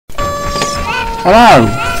Hello,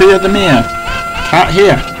 Fear the Mere, Cat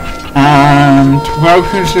here, and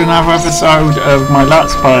welcome to another episode of my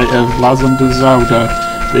Let's Play of Legend of Zelda,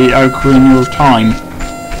 the Ocarina of Time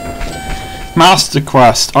Master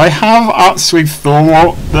Quest. I have actually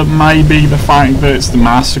thought that maybe the fact that it's the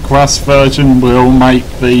Master Quest version will make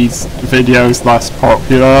these videos less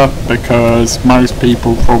popular, because most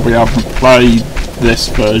people probably haven't played this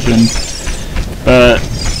version, but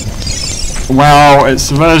well, it's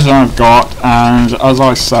the version I've got, and as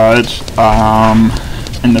I said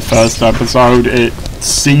in the first episode, it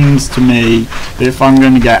seems to me that if I'm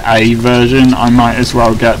going to get a version, I might as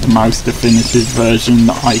well get the most definitive version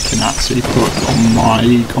that I can actually put on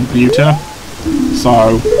my computer.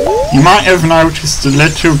 So, you might have noticed a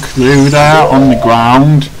little clue there on the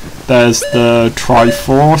ground. There's the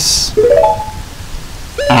Triforce,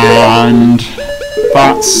 and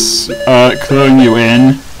that's cluing you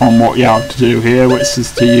in on what you have to do here, which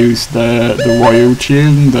is to use the royal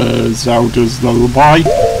tune, the Zelda's Lullaby.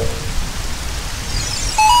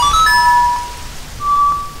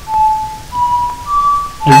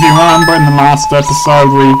 If you remember, in the last episode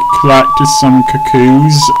we collected some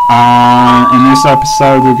cuckoos, in this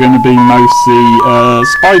episode we're going to be mostly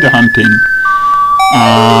spider hunting,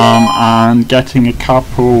 and getting a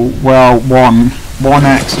couple, well, one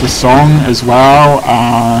extra song as well,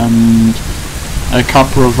 and a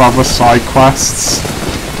couple of other side quests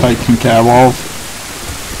taken care of.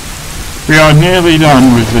 We are nearly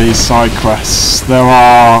done with these side quests. There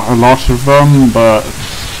are a lot of them, but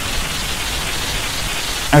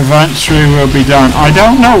eventually we'll be done. I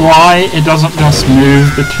don't know why it doesn't just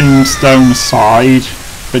move the tombstone aside,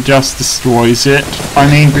 but just destroys it. I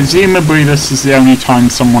mean, presumably this is the only time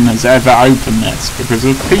someone has ever opened this, because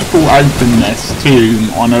if people open this tomb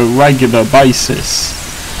on a regular basis,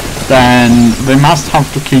 then they must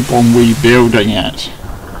have to keep on rebuilding it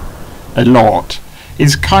a lot.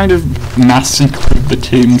 It's kind of messing with the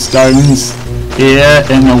tombstones here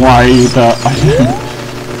in a way that I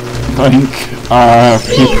don't think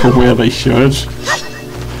people really should.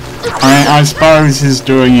 I suppose he's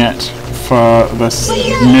doing it for this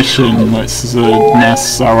mission, which is a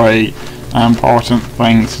necessary and important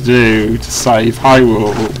thing to do to save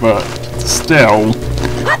Hyrule, but still,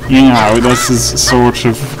 you know, this is sort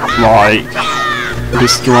of like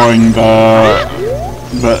destroying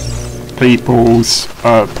the people's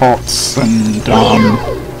pots and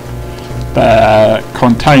their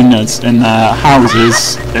containers in their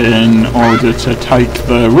houses in order to take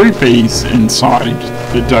the rupees inside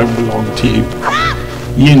that don't belong to you.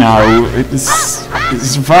 You know,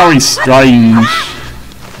 it's very strange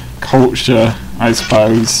culture, I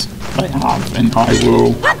suppose, they have in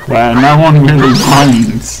Hyrule, where no one really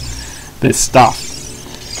minds this stuff.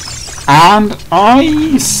 And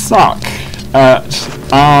I suck at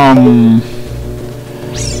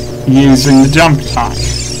using the jump attack,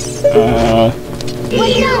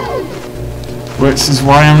 which is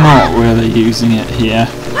why I'm not really using it here.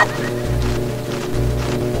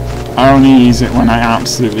 I only use it when I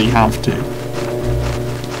absolutely have to.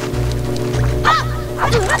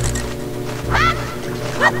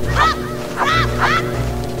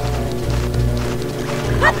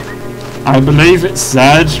 I believe it's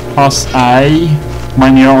Z plus A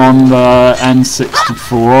when you're on the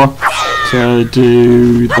N64 to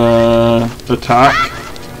do the attack,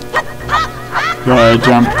 the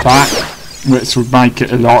jump attack, which would make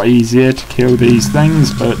it a lot easier to kill these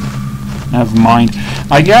things, but never mind.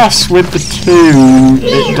 I guess with the two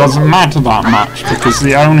it doesn't matter that much, because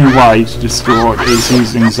the only way to destroy it is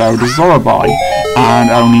using Zelda's Lullaby, and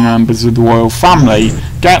only members of the royal family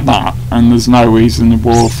get that, and there's no reason the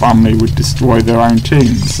royal family would destroy their own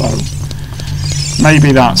tomb, so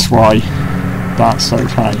maybe that's why that's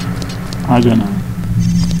okay. I don't know.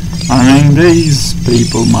 I mean, these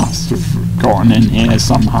people must have gotten in here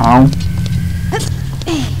somehow.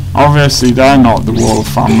 Obviously they're not the royal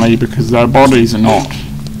family, because their bodies are not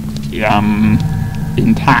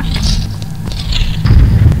intact,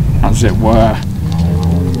 as it were.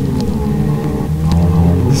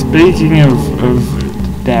 Speaking of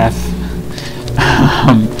death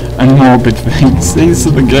and morbid things, these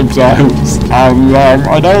are the Gibbs-Oaks, and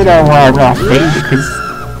I don't know why I'm laughing, because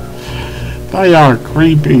they are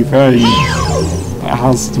creepy things. That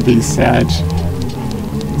has to be said.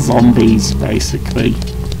 Zombies, basically.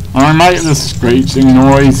 And I make this screeching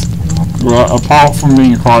noise, but apart from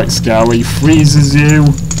being quite scary, freezes you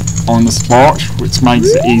on the spot, which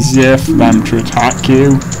makes it easier for them to attack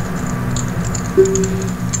you.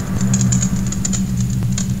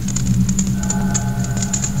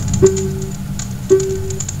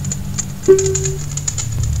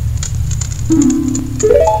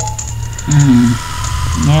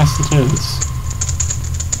 Yes, it is.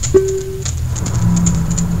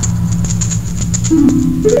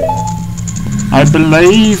 I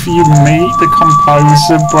believe you meet the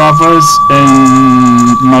Composer brothers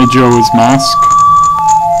in Majora's Mask.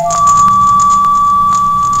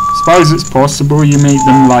 Suppose it's possible you meet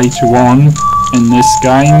them later on in this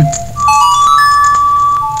game.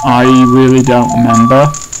 I really don't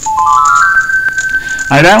remember.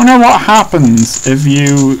 I don't know what happens if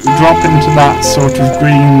you drop into that sort of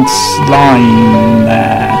green slime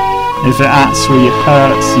there, if it actually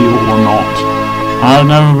hurts you or not. I've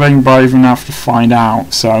never been brave enough to find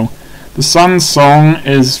out, so the Sun Song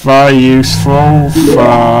is very useful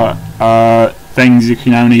for things you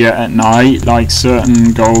can only get at night, like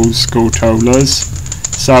certain gold Skulltulas,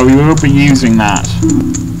 so we will be using that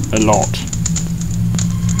a lot.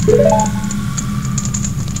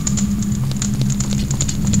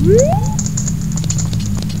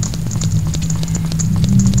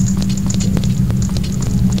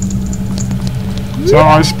 So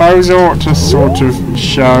I suppose I ought to sort of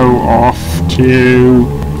show off to you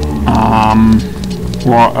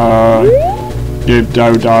what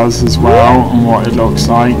Gibdo does as well and what it looks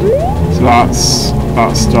like. So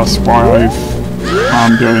that's just why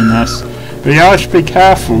I'm doing this. But you have to be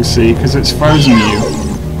careful, see, because it's frozen you.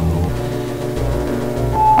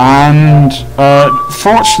 And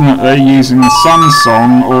fortunately, using the Sun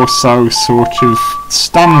Song also sort of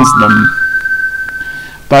stuns them.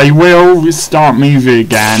 They will start moving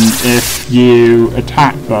again if you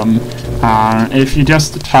attack them. If you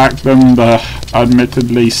just attack them the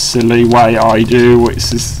admittedly silly way I do,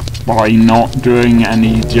 which is by not doing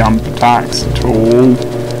any jump attacks at all,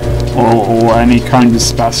 or any kind of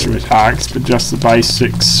special attacks, but just the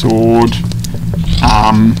basic sword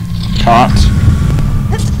cut,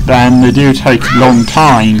 then they do take a long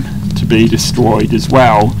time to be destroyed as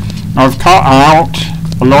well. I've cut out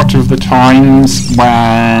a lot of the times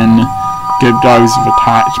when Gibdos have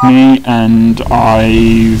attacked me and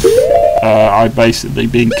I've basically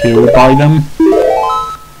been killed by them.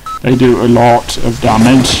 They do a lot of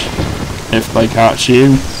damage if they catch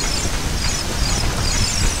you.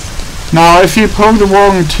 Now if you pull the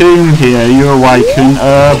wrong tomb here, you awaken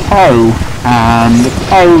a Poe, and the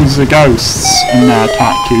Poes are ghosts and they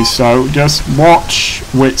attack you, so just watch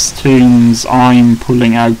which tombs I'm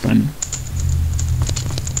pulling open.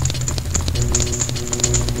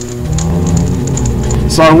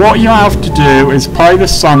 So what you have to do is play the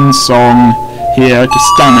Sun Song here to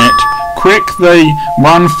stun it, quickly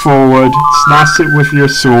run forward, slash it with your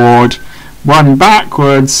sword, run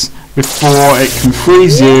backwards before it can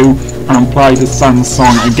freeze you, and play the Sun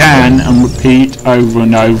Song again and repeat over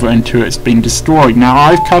and over until it's been destroyed. Now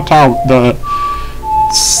I've cut out the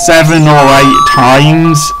 7 or 8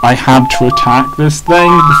 times I had to attack this thing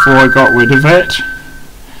before I got rid of it.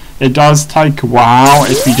 It does take a while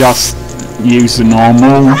if you just use a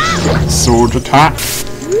normal sword attack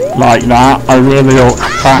like that. I really ought to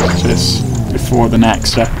practice before the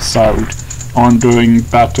next episode on doing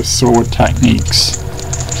better sword techniques.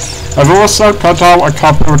 I've also cut out a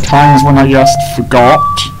couple of times when I just forgot,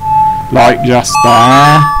 like just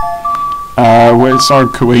there, with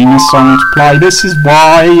Ocarina song to play. This is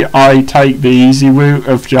why I take the easy route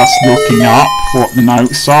of just looking up what the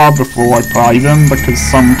notes are before I play them, because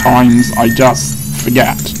sometimes I just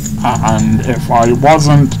forget. And if I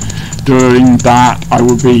wasn't doing that, I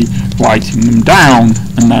would be writing them down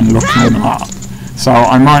and then looking them up. So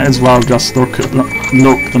I might as well just look them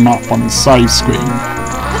up on the save screen.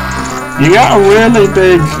 You get a really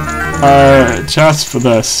big chest for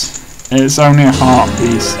this. It's only a heart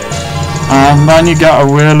piece. And then you get a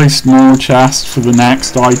really small chest for the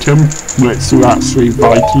next item, which you actually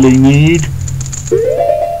vitally need.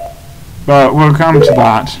 But we'll come to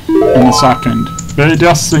that in a second. But it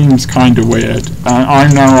just seems kind of weird. I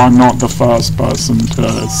know I'm not the first person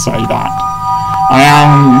to say that. I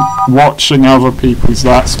am watching other people's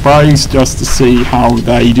Let's Plays just to see how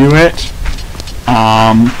they do it.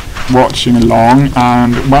 Watching along,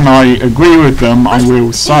 and when I agree with them I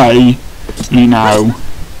will say, you know,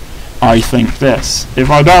 I think this. If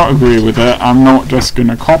I don't agree with it, I'm not just going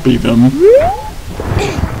to copy them.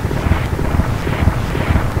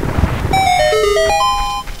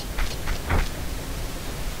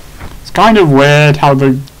 It's kind of weird how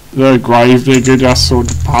the gravedigger just sort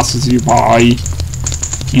of passes you by,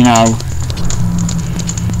 you know.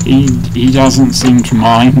 He doesn't seem to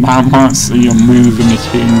mind that much that you're moving a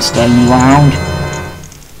tombstone around.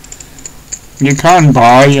 You can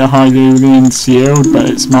buy a Hyrulian Shield, but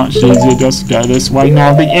it's much easier just to go this way.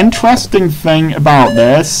 Now the interesting thing about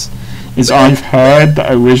this is I've heard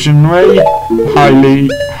that originally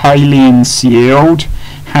Hyrulian Shield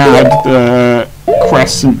had the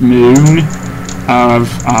crescent moon of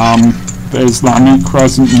the Islamic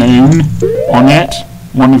crescent moon on it,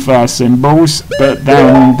 one of their symbols, but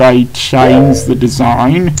then they changed the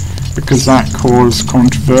design because that caused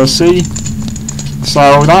controversy.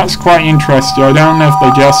 So that's quite interesting. I don't know if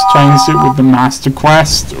they just changed it with the Master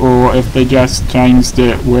Quest or if they just changed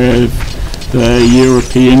it with the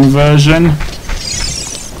European version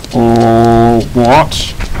or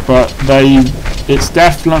what, but it's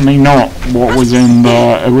definitely not what was in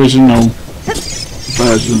the original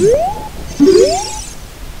version.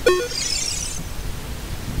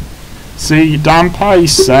 See, Danpei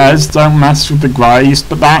says don't mess with the greys,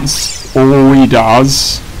 but that's all he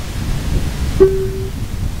does.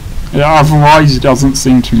 Otherwise he doesn't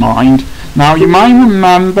seem to mind. Now you might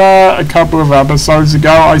remember a couple of episodes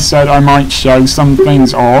ago I said I might show some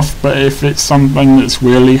things off, but if it's something that's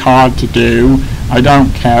really hard to do, I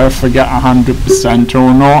don't care if I get 100%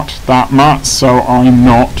 or not that much, so I'm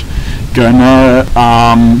not gonna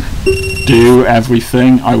do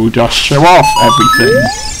everything. I will just show off everything.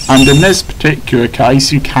 And in this particular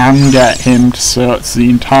case you can get him to search the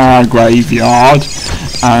entire graveyard,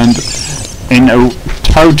 and in a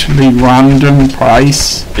totally random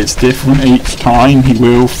place, it's different each time, he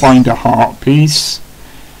will find a heart piece,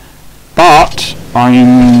 but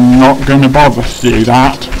I'm not going to bother to do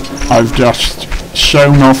that. I've just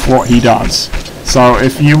shown off what he does. So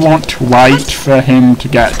if you want to wait for him to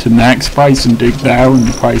get to the next place and dig there, and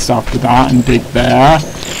the place after that and dig there,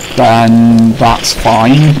 then that's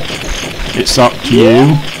fine. It's up to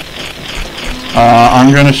you.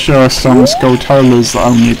 I'm going to show some Skulltulas that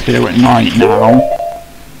only appear at night now.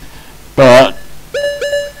 But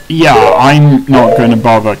yeah, I'm not going to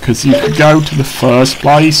bother, because you could go to the first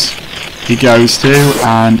place he goes to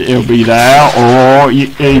and it'll be there, or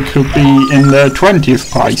it could be in the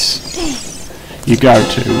 20th place you go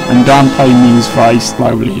to, and Danpei moves very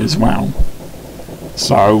slowly as well.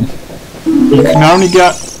 So you can only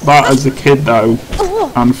get that as a kid though,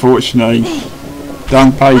 unfortunately.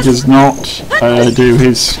 Danpei does not do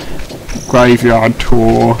his graveyard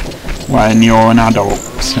tour when you're an adult,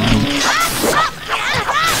 so.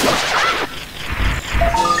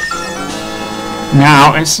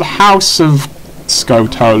 Now, it's the house of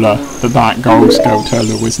Skulltula that gold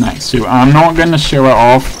Skulltula was next to. I'm not going to show it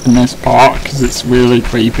off in this part because it's really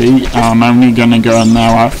creepy. I'm only going to go in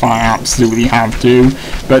there if I absolutely have to.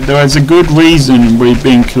 But there is a good reason we've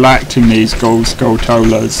been collecting these gold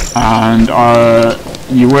Skulltulas, and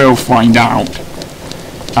you will find out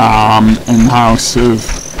in the house of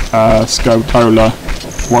Skulltula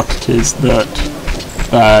what it is that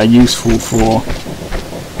they're useful for.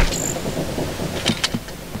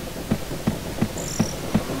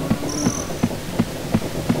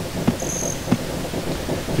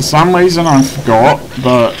 For some reason I forgot,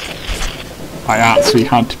 but I actually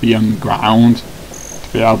had to be on the ground to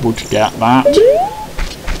be able to get that.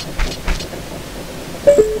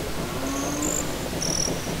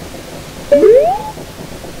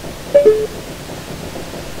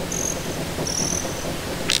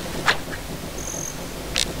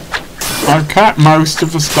 I've kept most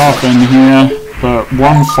of the stuff in here, but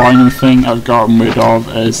one final thing I've gotten rid of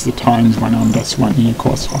is the times when I'm just running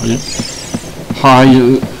across Hyrulian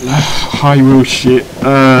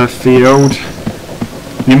Shield.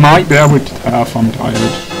 You might be able to tell if I'm tired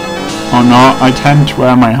or not. I tend to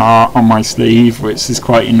wear my heart on my sleeve, which is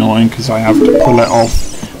quite annoying because I have to pull it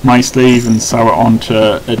off my sleeve and sew it onto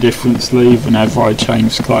a different sleeve whenever I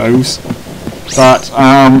change clothes. But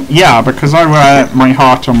yeah, because I wear my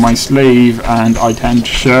heart on my sleeve and I tend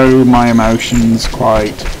to show my emotions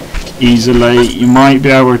quite easily, you might be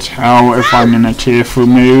able to tell if I'm in a tearful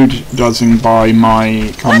mood, judging by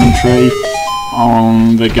my commentary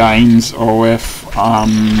on the games, or if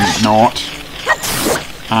I'm not.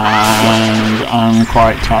 And I'm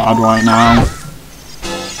quite tired right now.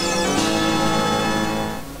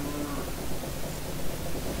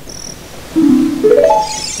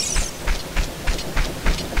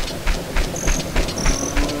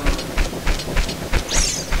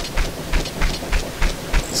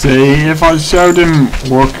 See, if I showed him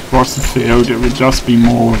walk across the field, it would just be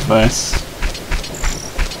more of this.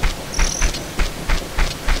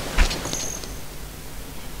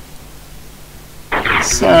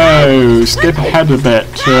 So, skip ahead a bit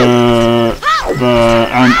to the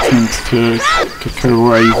entrance to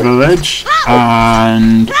Kakuri village,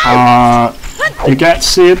 and you get to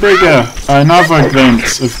see another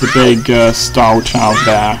glimpse of the big style child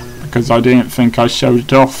there, because I didn't think I showed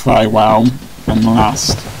it off very well in the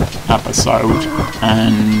last episode,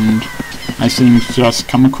 and I seem to just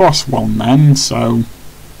come across one then, so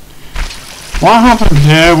What happened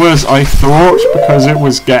here was I thought because it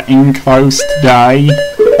was getting close to day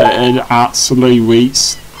that it actually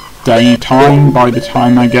reached daytime by the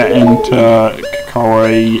time I get into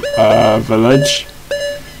Kokori village.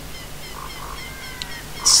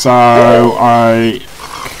 So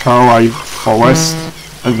Kokori forest,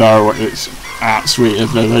 though it's actually a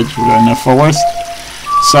village within a forest.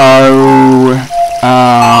 So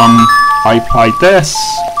I played this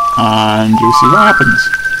and you'll see what happens.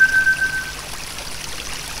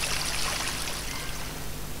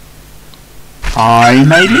 I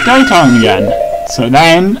made it daytime again, so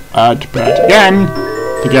then I had to play it again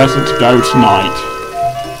to get it to go tonight.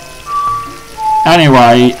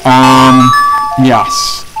 Anyway,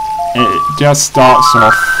 yes, it just starts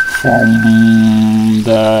off from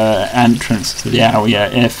the entrance to the area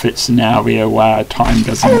if it's an area where time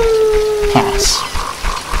doesn't pass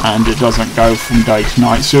and it doesn't go from day to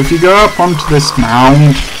night. So if you go up onto this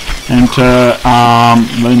mound into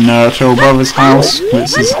the Nurtle Brothers house,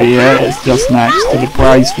 which is here, it's just next to the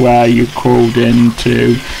place where you called in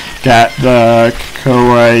to get the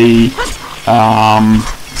Kokori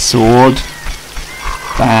sword.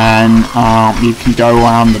 Then you can go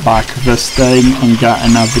around the back of this thing and get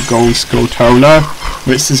another gold Skulltula,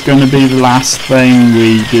 which is going to be the last thing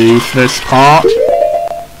we do for this part.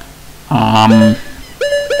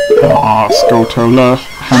 Skulltula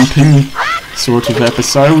hunting sort of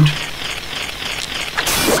episode.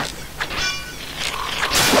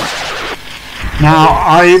 Now,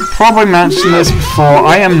 I probably mentioned this before,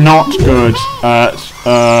 I am not good at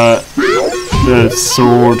the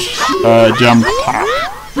sword jump attack,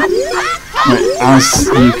 as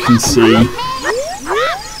you can see.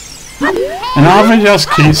 And Ava just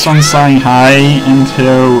keeps on saying hey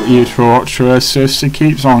until you talk to her, so if she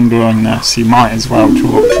keeps on doing this, you might as well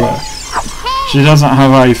talk to her. She doesn't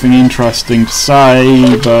have anything interesting to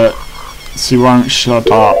say, but she won't shut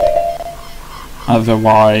up.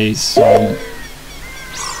 Otherwise,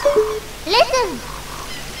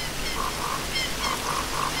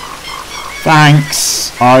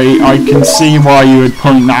 thanks. I can see why you would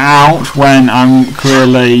point that out when I'm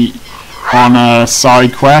clearly on a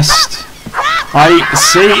side quest.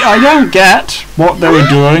 I don't get what they were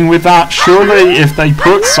doing with that. Surely if they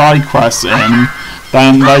put side quests in,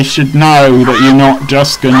 then they should know that you're not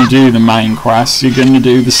just going to do the main quest, you're going to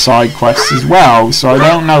do the side quests as well. So I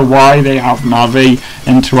don't know why they have Navi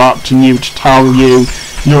interrupting you to tell you,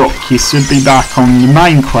 look, you should be back on the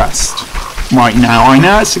main quest right now. I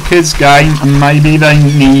know it's a kids game and maybe they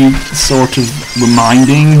need sort of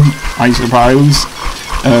reminding, I suppose,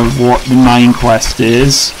 of what the main quest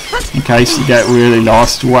is in case you get really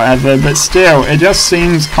lost or whatever, but still it just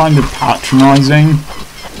seems kind of patronising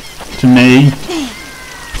to me.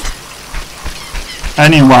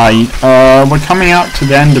 Anyway, we're coming up to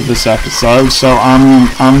the end of this episode, so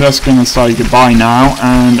I'm just going to say goodbye now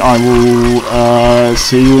and I will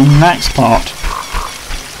see you in the next part.